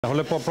Jag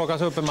håller på att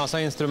plocka upp en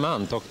massa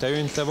instrument och det är ju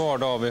inte var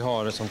dag vi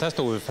har sånt här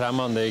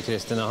storfrämmande i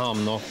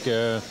Kristinehamn och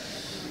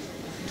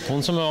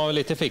hon som har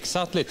lite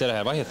fixat lite det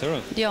här, vad heter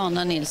du?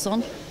 Diana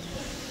Nilsson.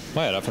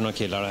 Vad är det för några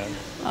killar det här?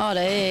 Ja,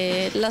 det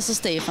är Lasse och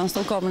Stefanz,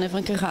 de kommer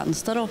från Kristinehamn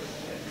då.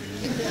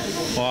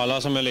 Och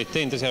alla som är lite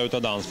intresserade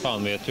av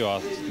dansband vet ju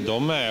att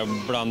de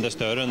är bland det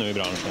större nu i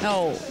branschen.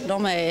 Ja,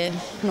 de är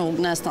nog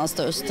nästan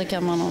störst, det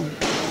kan man nog.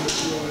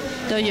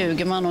 Då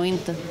ljuger man nog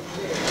inte.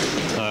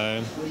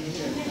 Nej.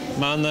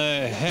 Men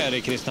här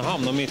i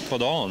Kristinehamn och mitt på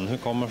dagen, hur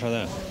kommer sig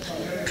det?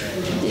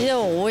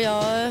 Jo,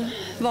 jag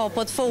var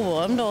på ett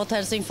forum då till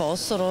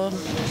Helsingfors och då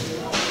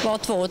var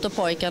 2 av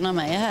pojkarna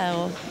med här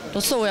och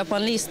då såg jag på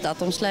en lista att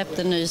de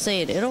släppte en ny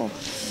CD då.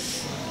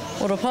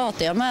 Och då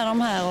pratade jag med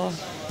dem här och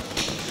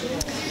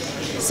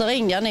så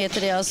ringde jag ner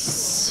till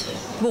deras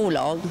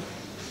bolag.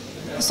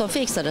 Så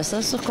fixade det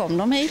sig, så kom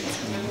de hit.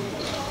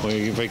 Och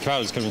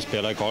ikväll ska de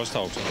spela i Karlstad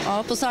också?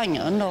 Ja, på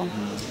Sangön då.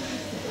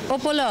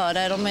 Och på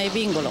lördag är de med i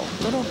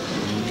Bingolotto då.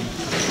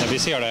 När vi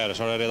ser det här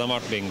så har det redan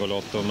varit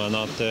Bingolotto, men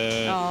att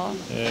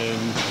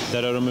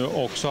där är de ju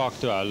också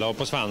aktuella och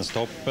på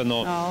Svensktoppen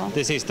och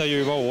de sista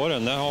 20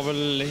 åren, det har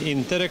väl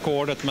inte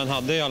rekordet men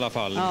hade i alla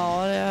fall.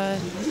 Ja,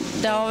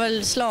 det har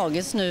väl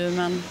slagits nu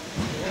men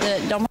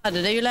de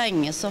hade det ju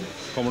länge så.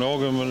 Kommer du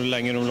ihåg hur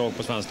länge de låg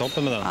på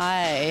Svensktoppen med den?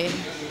 Nej,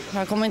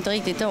 jag kommer inte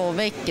riktigt ihåg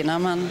veckorna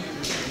men...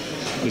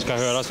 Du ska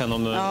höra sen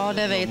om... Ja,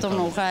 det vet de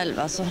nog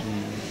själva så.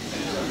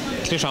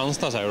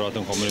 Kristianstad säger du att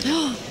de kommer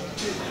ifrån?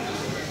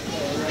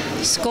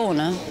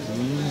 Skåne.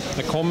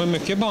 Det kommer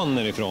mycket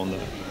banner ifrån det.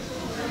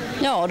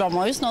 Ja, de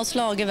har ju snart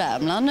slagit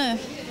Värmland nu.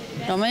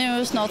 De är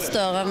ju snart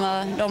större än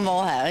vad de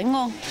var här en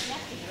gång.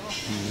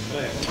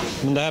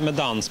 Men det här med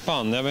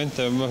dansband, jag vet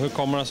inte, hur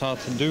kommer det sig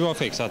att du har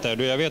fixat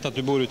det? Jag vet att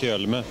du bor ute i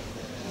Ölme.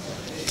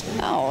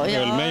 Ja,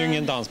 Ölme är ju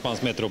ingen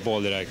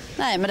dansbandsmetropol direkt.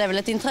 Nej, men det är väl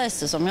ett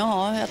intresse som jag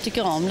har. Jag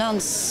tycker om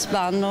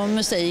dansband och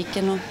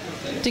musiken och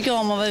tycker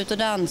om att vara ute och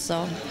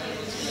dansa.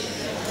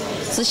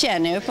 Så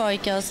känner jag ju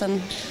pojkar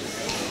sen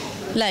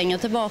längre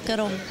tillbaka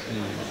då.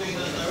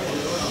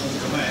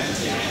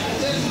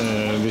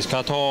 Vi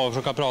ska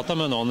försöka prata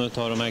med någon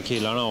av de här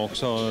killarna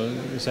också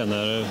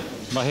senare.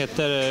 Vad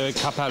heter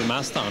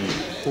kapellmästaren?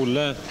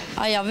 Olle?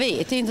 Ja, jag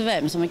vet inte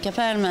vem som är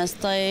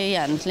kapellmästare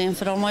egentligen,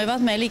 för de har ju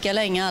varit med lika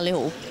länge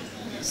allihop.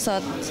 Så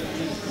att...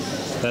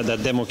 Det är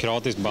ett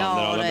demokratiskt band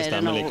där alla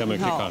bestämmer lika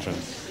mycket kanske.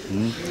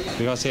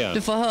 Vi får se.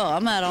 Du får höra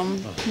med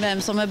dem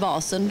vem som är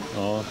basen.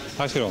 Ja,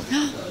 tack ska du ha.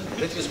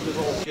 Vi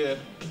skulle och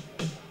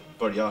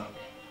börja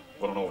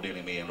vår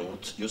avdelning med en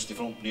låt just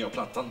ifrån nya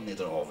plattan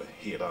Neder av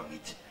hela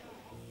mitt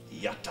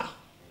hjärta.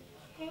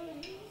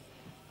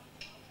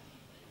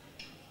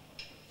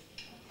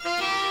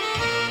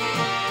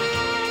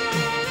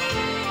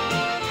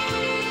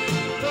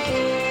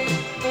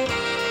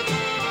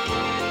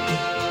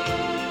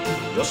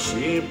 Jag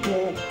ser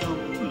på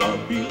gamla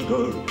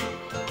bilder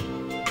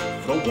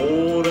från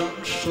våren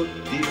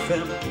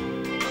 75.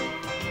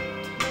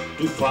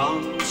 Du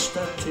fanns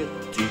där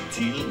tätt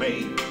till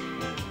mig.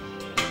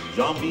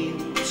 Jag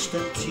minns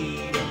den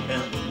tiden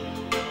än.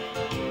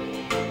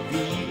 Vi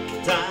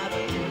gick där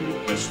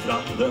ut med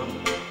stranden.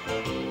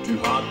 Du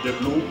hade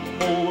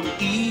blommor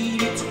i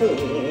ditt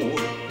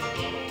hår.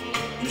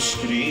 Du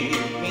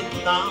skrev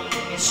mitt namn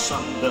i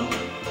sanden.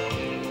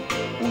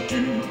 Och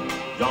du,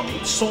 jag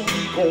minns som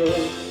igår.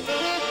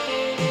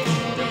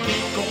 Den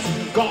blick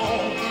du gav,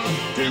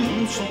 det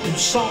ord som du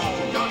sa.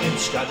 Jag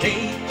älskar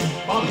dig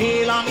av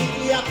hela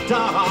mitt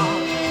hjärta.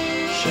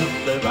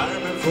 Kände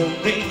värmen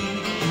från dig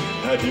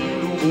när du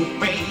låg mot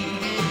mig.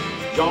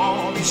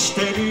 Jag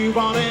visste du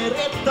var det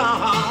rätta.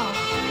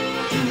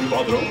 Du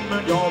var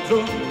drömmen jag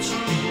drömt.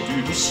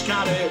 Du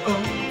viskade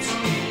ömt.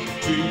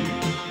 Du,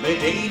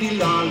 med dig vill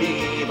jag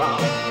leva.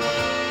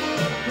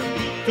 Den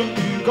blicken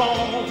du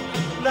gav,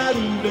 när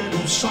orden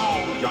du sa.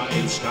 Jag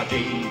älskar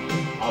dig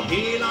av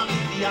hela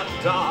mitt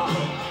hjärta.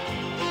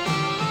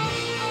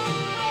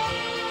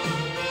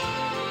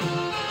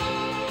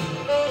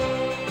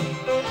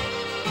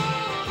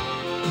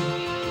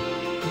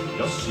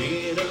 Jag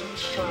ser en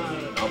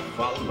stjärna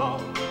falla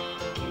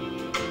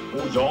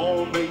och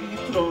jag mig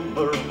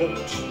drömmer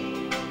bort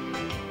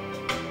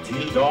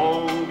till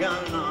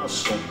dagarna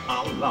som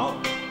alla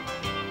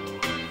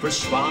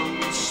försvann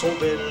så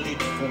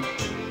väldigt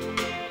fort.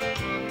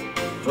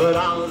 För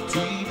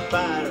alltid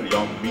bär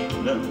jag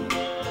minnen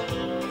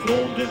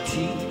från den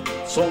tid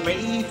som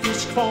ej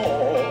finns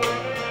kvar.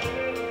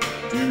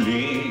 Du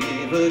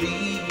lever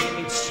i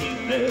mitt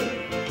sinne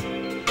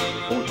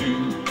och du,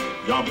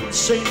 jag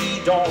minns dig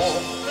idag.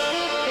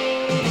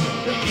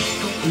 Den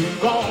blicken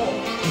du gav,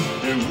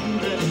 det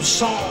orden du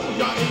sa.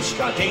 Jag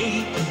älskar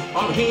dig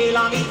av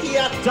hela mitt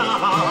hjärta.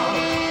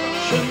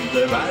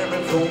 Kände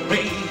värmen från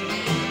dig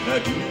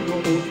när du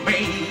låg mot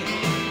mig.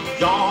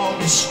 Jag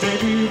visste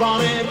du var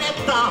det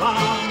rätta.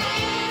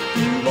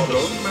 Du var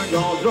drömmen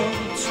jag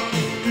drömt.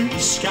 Du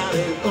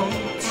viskade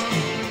ömt.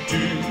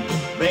 Du,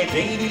 med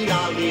dig vill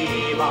jag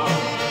leva.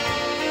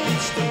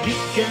 Minns den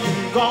blicken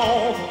du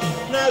gav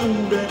när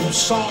orden du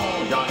sa.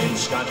 Jag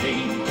älskar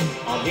dig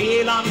av av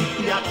hela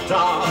mitt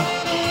hjärta.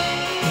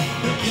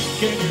 Men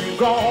blicken du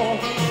gav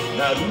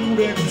när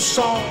orden du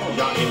sa,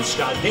 jag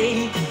älskar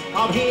dig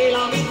av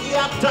hela mitt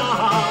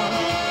hjärta.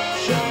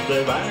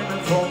 Kände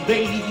värmen från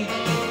dig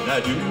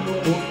när du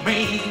låg mot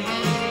mig.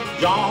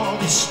 Ja,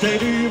 visste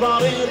du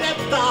var det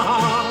rätta.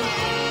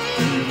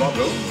 Du var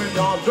drömmen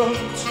jag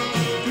drömt,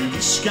 du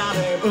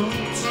viskade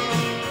ömt.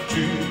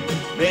 Du,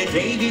 med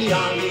dig vill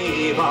jag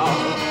leva.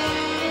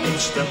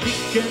 Minns den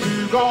blicken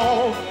du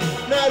gav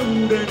när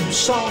orden du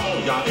sa,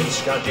 jag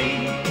älskar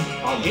dig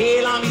av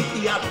hela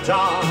mitt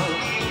hjärta.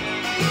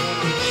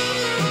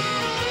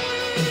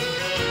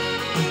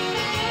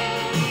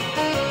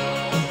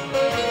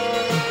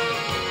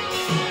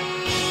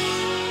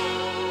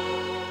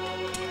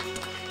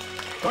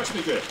 Tack så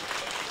mycket.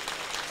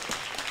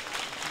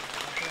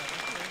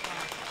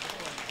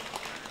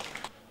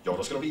 Ja,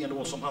 då ska det bli en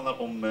låt som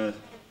handlar om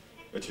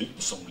ett hus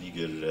som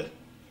ligger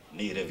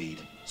nere vid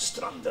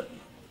stranden.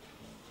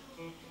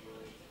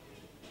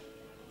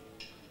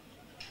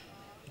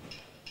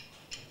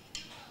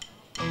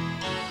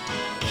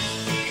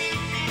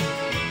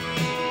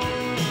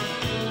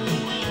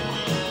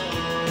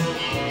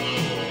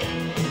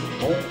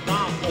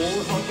 Många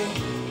år har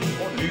gått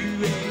och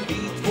nu är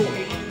vi två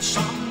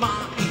ensamma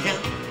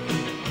igen.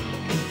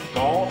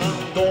 Barnen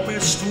de är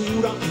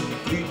stora,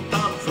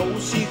 flyttar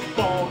från sitt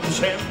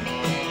barndomshem.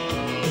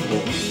 Då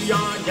vill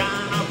jag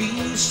gärna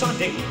visa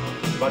dig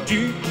vad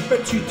du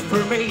betytt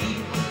för mig.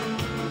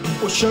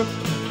 Och köpt,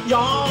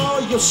 ja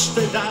just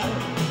det där,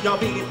 jag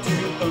vet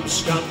du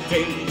önskar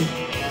dig.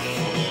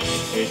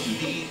 Ett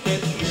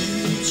litet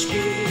hus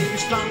vid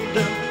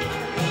stranden,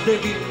 det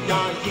vill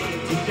jag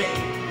ge till dig.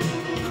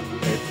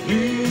 Ett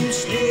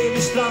hus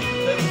vid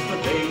stranden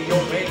för dig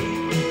och mig.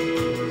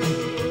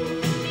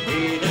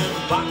 Med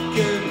en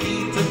vacker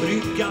liten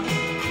brygga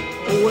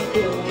och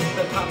en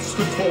återplats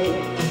för två.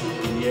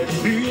 I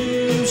ett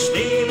hus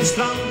vid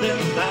stranden,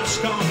 där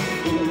ska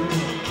vi bo.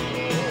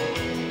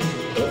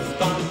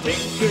 Ofta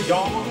tänker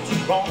jag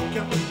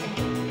tillbaka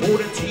på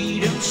den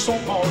tiden som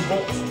har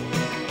gått.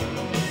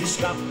 I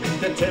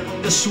skrattet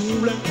tände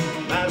solen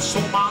när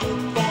som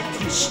allt var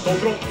trist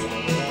och grått.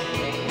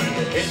 Men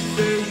det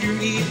händer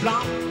ju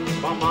ibland,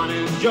 vad man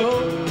än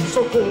gör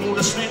så går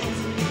det snett.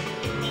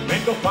 Men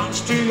då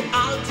fanns du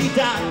alltid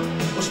där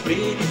och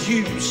spred ditt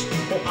ljus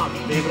och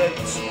allt blev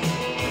rätt.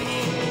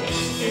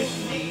 Ett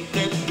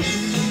litet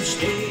hus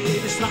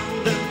vid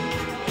stranden,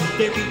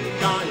 det vill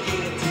jag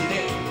ge till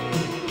dig.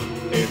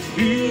 Ett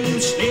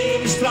hus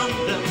vid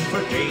stranden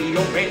för dig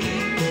och mig.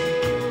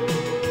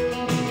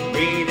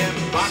 Med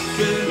en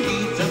vacker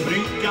liten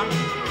brygga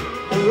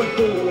och en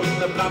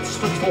båtplats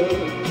för två.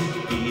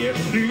 I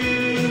ett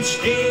hus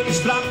vid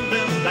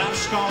stranden, där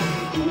ska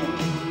vi bo.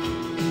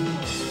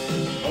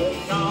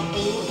 Många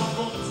år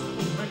har gått,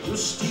 men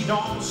just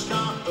idag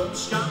ska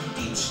önskan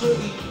din slå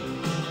in.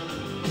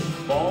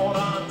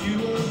 Bara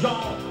du och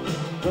jag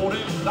på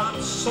en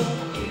plats som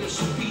är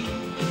så fin.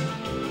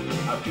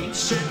 Här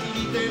finns ett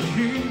litet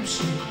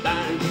hus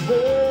där vi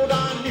båda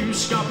nu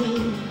ska bo.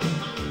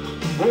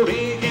 Vår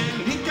egen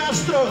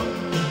lyckas dröm,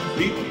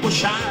 byggt på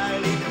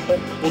kärlek,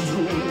 hopp och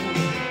tro.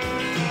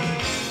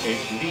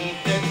 Ett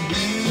litet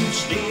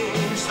hus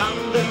vid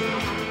stranden,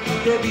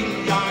 det vill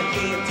jag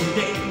ge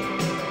till dig.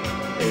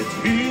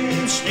 Ett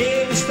hus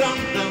vid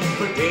stranden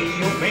för dig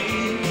och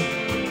mig.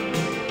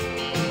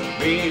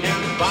 Med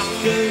en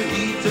vacker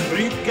liten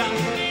brygga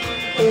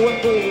och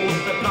en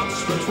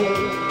båtplats för två.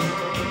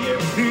 I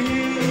ett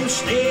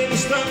hus vid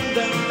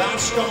stranden, där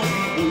ska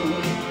vi bo.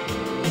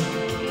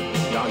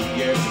 Ja,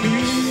 i ett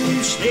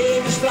hus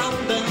vid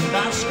stranden,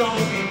 där ska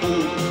vi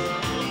bo.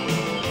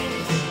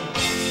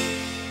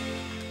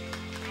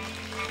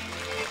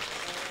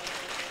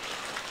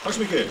 Tack så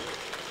mycket.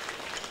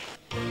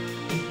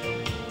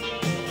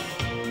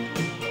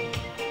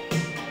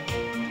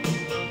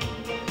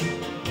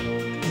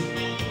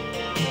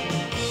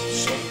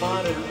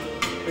 Sommaren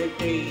med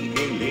dig,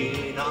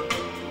 Helena,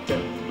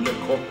 den blev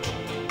kort.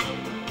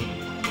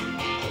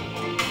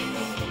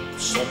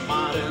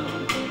 Sommaren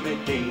med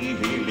dig,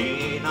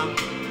 Helena,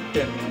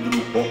 den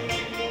drog bort.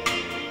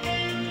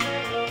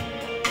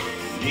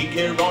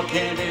 Ligger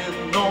vaken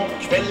än och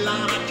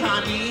kvällarna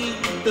kan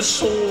inte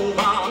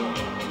sova.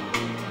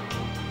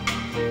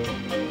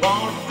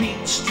 Var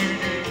finns du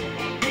nu,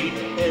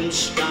 min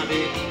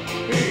älskade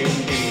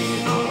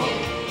Helena?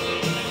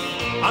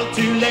 Allt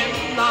du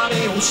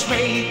lämnade hos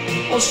mig,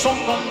 och som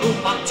om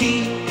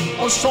romantik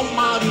och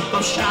sommar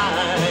utav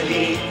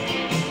kärlek.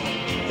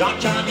 Jag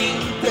kan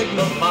inte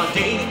glömma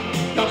dig,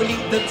 jag vill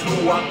inte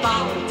tro att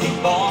allting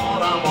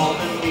bara var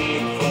en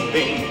lek från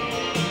dig.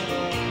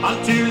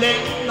 Allt du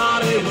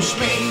lämnade hos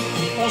mig,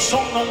 och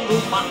som om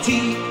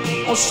romantik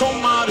och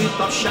sommar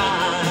utav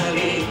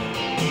kärlek.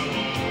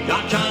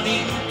 Jag kan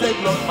inte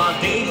glömma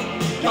dig,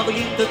 jag vill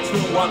inte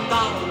tro att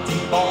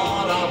allting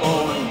bara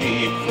var en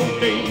lek från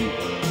dig.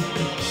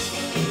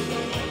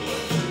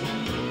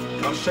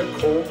 Kanske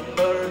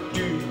kommer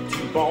du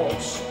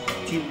tillbaks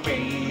till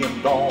mig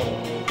en dag.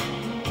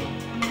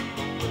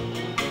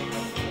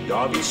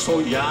 Jag vill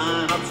så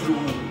gärna tro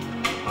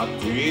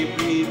att det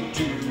blir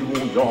du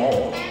och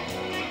jag.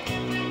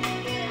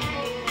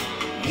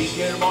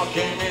 Ligger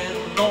vaken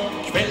än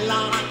och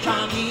kvällarna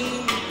kan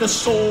inte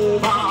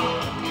sova.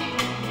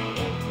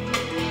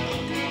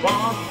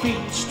 Var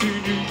finns du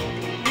nu,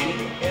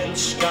 min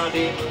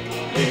älskade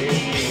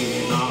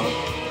Helena?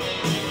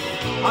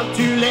 Att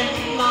du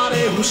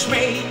lämnade hos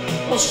mig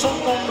och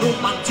som om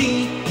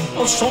romantik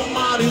och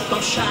sommar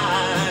utav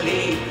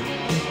kärlek.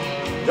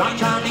 Jag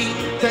kan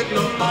inte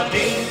glömma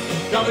dig,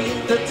 jag vill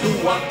inte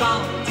tro att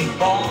allting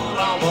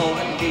bara var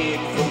en lek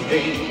från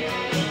dig.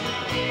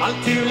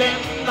 Allt du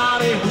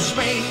lämnade hos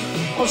mig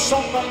och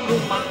som om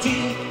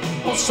romantik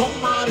och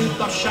sommar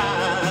utav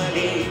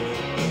kärlek.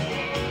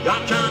 Jag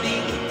kan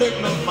inte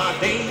glömma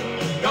dig,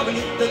 jag vill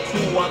inte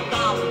tro att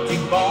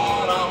allting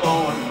bara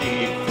var en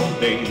lek från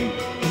dig.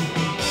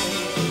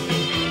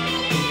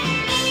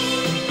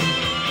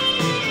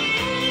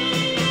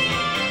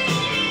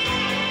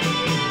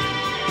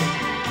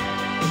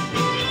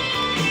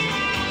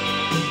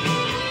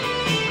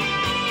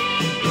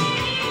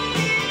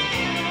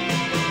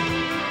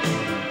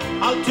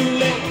 Allt du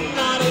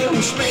lämnade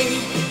hos mig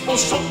och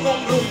som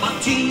om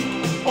romantik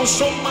och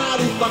sommar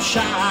utav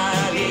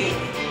kärlek.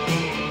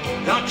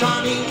 Jag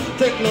kan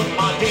inte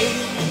glömma dig,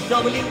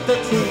 jag vill inte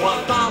tro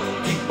att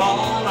allting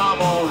bara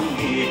var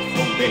en lek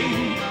från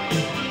dig.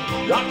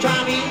 Jag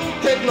kan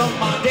inte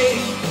glömma dig,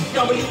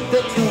 jag vill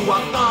inte tro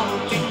att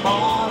allting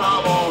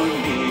bara var en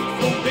lek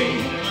från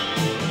dig.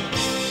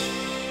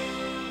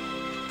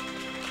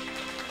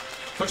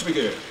 Tack så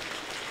mycket.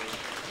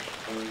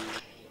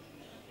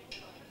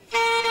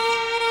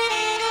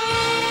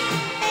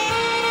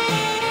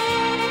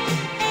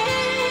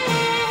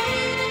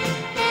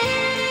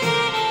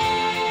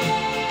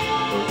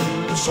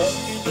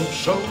 Sången och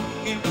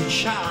sjunger min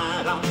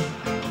kära.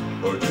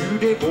 Hör du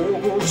de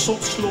vågor som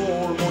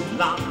slår mot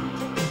land?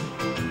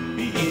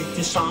 Vi är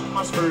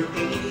tillsammans för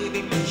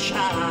evigt min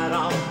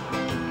kära.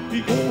 Vi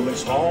går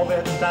längs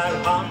havet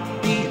där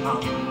hand i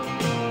hand.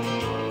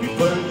 Vi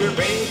följer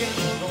vägen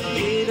och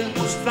leden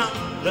på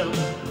stranden.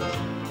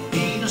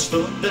 I den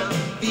stunden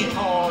vi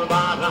har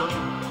varann.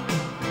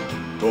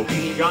 Då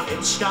vill jag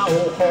älska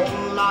och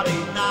hålla dig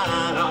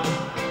nära.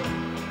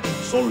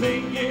 Så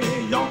länge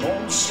jag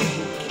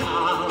någonsin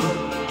kan.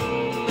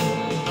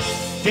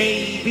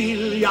 Dig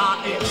vill jag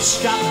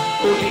älska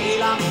och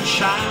dela min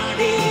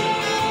kärlek.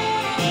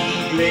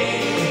 I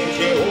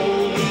glädje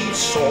och i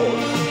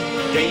sorg.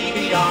 Dig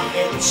vill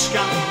jag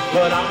älska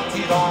för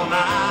alltid vara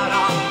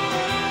nära.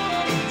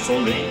 Så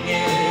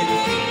länge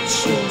du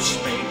finns hos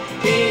mig.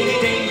 Det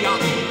är dig jag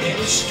vill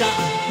älska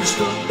i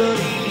stunder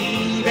i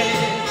livet.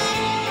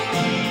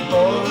 I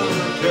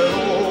mörker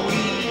och i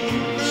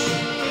ljus.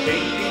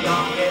 Dig vill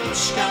jag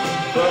älska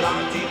för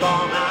alltid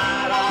vara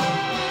nära.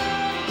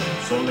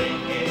 Så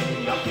länge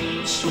jag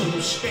finns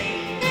hos dig.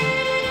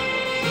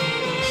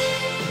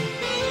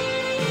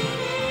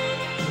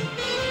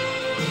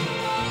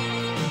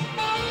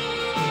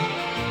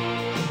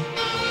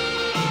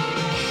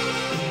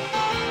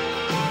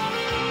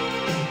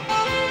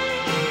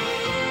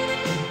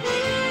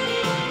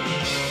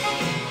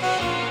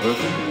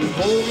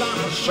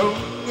 Fåglarna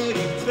sjunger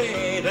i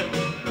träden.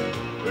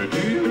 Hör du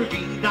hur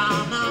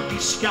vindarna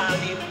viskar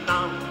ditt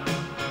namn?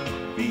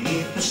 Vi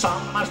är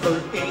tillsammans för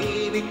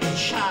evigt min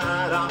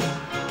kära.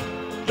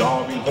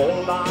 Jag vill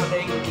hålla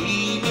dig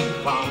i min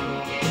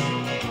famn.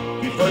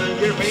 Vi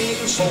följer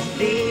vägen som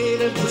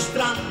leder på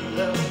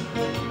stranden.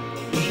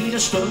 I den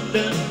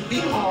stunden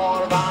vi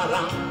har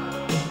varann.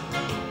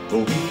 Då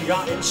vill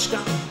jag älska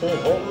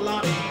och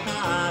hålla dig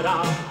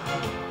nära.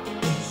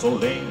 Så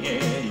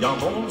länge jag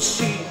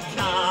någonsin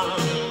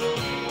kan.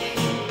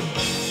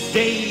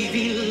 Dig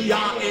vill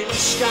jag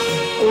älska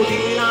och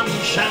dela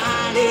min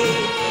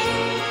kärlek.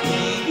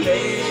 I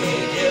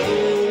glädje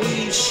och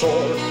i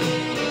sorg.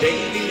 Dig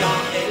vill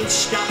jag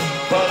älska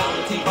för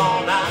alltid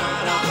vara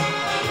nära.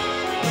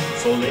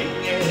 Så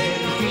länge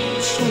du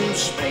finns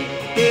hos mig.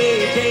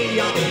 Det är dig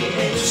jag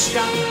vill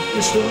älska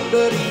i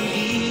stunder i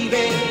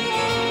livet.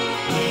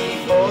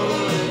 I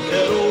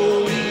mörker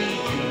och i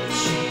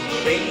ljus.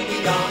 Dig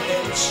vill jag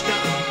älska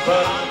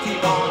för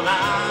alltid vara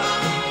nära.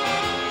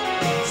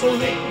 Så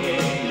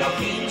länge jag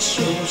finns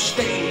hos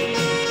dig.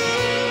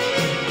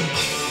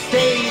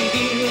 Dig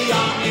vill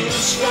jag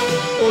älska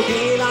och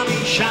dela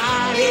min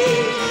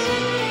kärlek.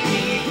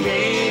 I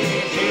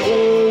glädje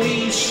och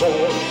i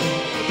sorg.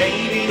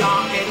 Dig vill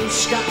jag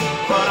älska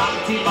för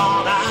alltid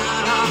vara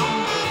nära.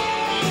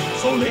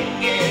 Så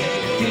länge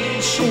du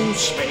finns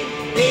hos mig.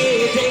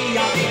 Det är dig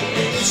jag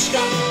vill älska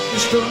i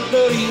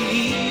stunder i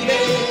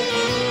livet.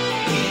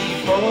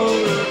 I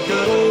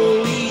mörker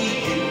och i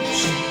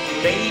ljus.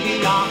 Dig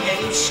vill jag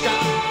älska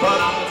för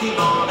alltid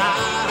vara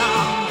nära.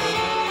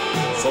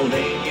 Så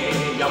länge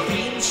jag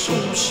finns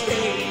hos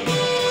dig.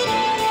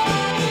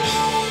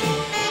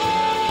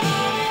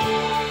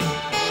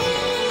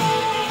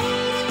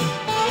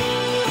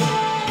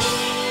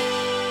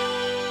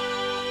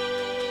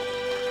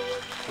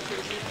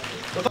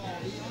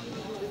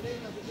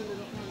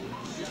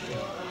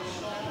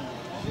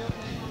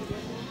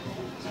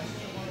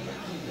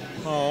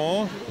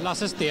 Ja,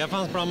 Lasse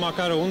Stefanz bland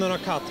makaroner och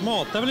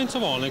kattmat, det är väl inte så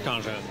vanligt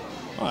kanske?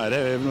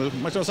 Nej,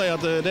 man kan säga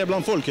att det är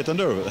bland folket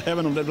ändå.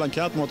 Även om det är bland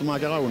kattmat och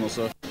makaroner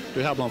så det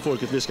är här bland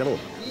folket vi ska vara.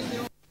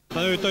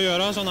 Man är ute och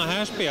göra sådana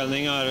här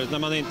spelningar när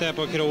man inte är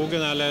på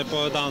krogen eller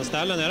på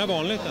dansställen, är det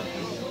vanligt?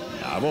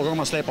 Ja, varje gång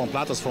man släpper en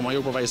platta så får man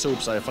ju på visa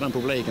upp sig för den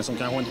publiken som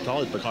kanske inte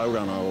tar ut på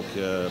krogarna och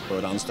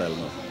på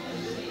dansställena.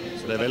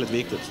 Så det är väldigt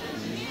viktigt.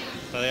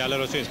 Så det gäller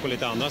att syns på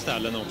lite andra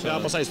ställen också? Ja,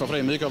 precis. För det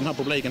är mycket av den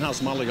här publiken här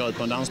som aldrig går ut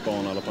på en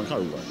dansbana eller på en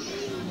krog.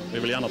 Vi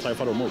vill gärna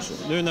träffa dem också.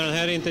 Nu när den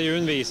här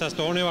intervjun visas,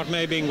 då har ni varit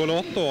med i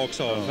Bingolotto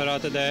också. Ja. För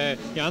att det är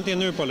egentligen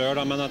nu på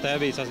lördag, men att det här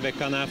visas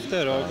veckan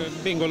efter. Och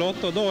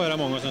Bingolotto, då är det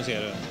många som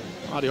ser det.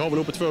 Ja, det har väl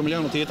uppe 2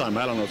 miljoner tittare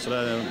emellanåt, så det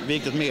är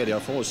viktigt media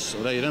för oss.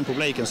 Och det är den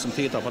publiken som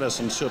tittar på det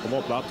som köper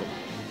våra plattor.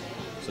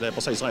 Så det är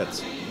precis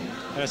rätt.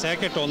 Är det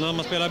säkert då, när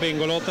man spelar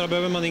Bingolotto, då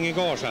behöver man ingen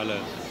gage eller?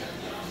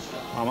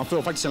 Ja, man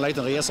får faktiskt en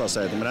liten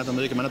resersättning, men det är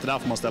inte mycket, men inte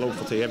därför man ställer upp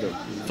för tv.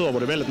 Förr var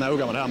det väldigt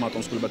noga med det här med att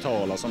de skulle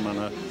betala,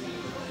 men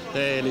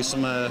det är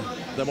liksom,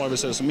 det var väl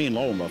så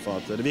mindre om, för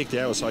att det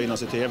viktiga är att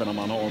synas i tv när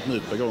man har något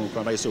nytt på gång och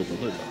kan visa upp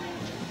något nytt.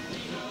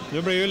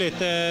 Nu blir ju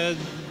lite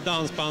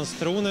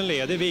dansbandstronen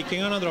ledig.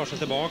 Vikingarna drar sig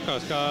tillbaka.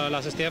 Ska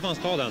Lasse Stefanz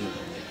ta den?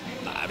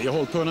 Nej, vi har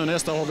hållit på nu.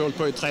 Nästa har vi hållit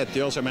på i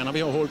 30 år, så jag menar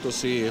vi har hållit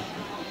oss i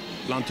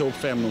bland topp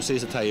 5 de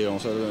sista 10 åren.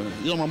 Så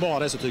gör man bara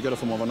det så tycker jag då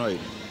får man vara nöjd.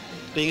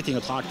 Det är ingenting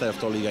att trakta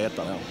efter att ligga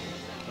etta där.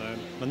 Nej,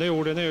 men det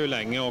gjorde ni ju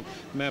länge och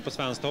med på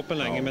Svensktoppen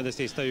länge med de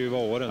sista ljuva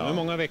åren. Ja. Hur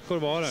många veckor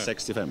var det?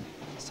 65.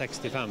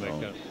 65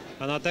 veckor. Ja.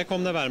 Men att det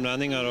kom det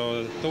värmlänningar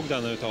och tog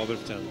den utav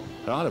sen.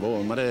 Ja, det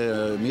var. Men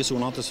det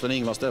missunnar inte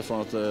Sven-Ingvars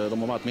därför att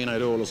de har varit mina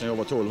idoler sedan jag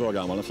var 12 år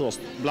gammal.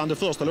 Bland de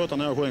första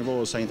låtarna jag sjöng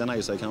var Saint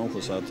Anise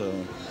kanske, så att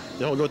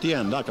det har gått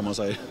igen där kan man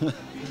säga. Ja.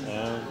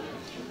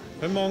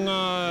 Hur många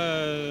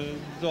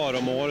dagar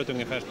om året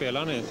ungefär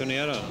spelar ni,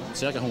 turnerar?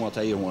 Cirka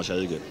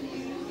 110-120.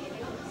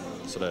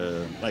 Så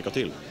det räcker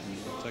till.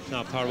 Så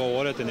knappt halva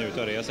året är ni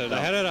ute och reser. Ja. Det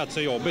här är rätt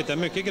så jobbigt, det är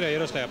mycket grejer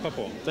att släpa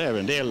på. Det är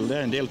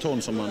en del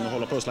ton som man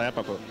håller på att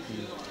släpa på.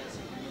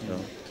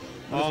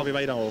 Ja. Nu får vi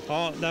vidare och...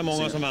 Ja, det är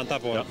många som väntar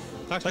på det. Ja.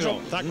 Tack så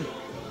mycket. Tack.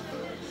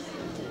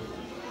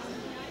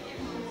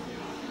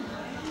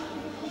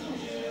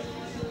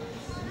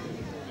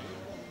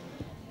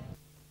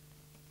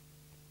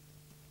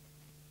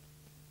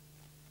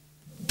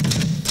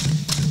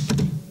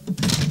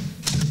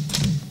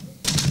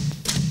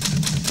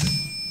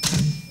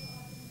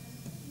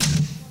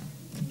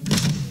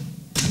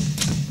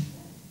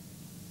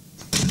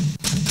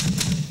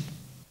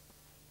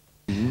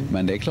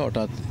 Men det är klart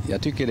att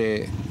jag tycker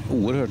det är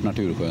oerhört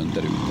naturskönt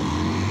där ute.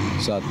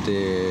 Så att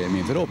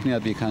min förhoppning är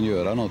att vi kan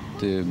göra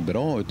något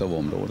bra utav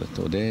området.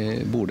 Och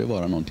det borde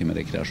vara någonting med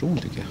rekreation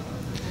tycker jag.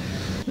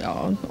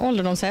 Ja,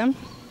 ålderdomshem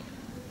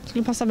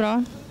skulle passa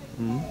bra,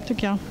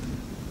 tycker jag.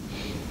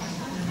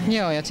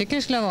 Ja, jag tycker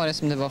det skulle ha varit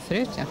som det var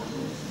förut. Ja.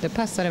 Det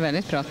passar det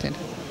väldigt bra till.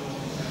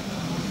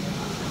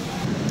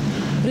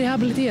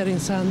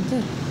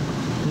 Rehabiliteringscenter.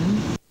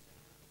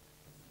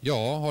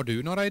 Ja, har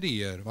du några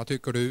idéer? Vad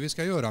tycker du vi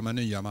ska göra med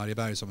nya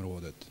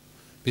Mariebergsområdet?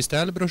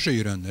 Beställ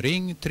broschyren,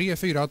 ring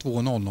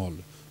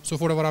 34200 så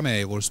får du vara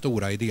med i vår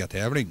stora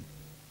idétävling.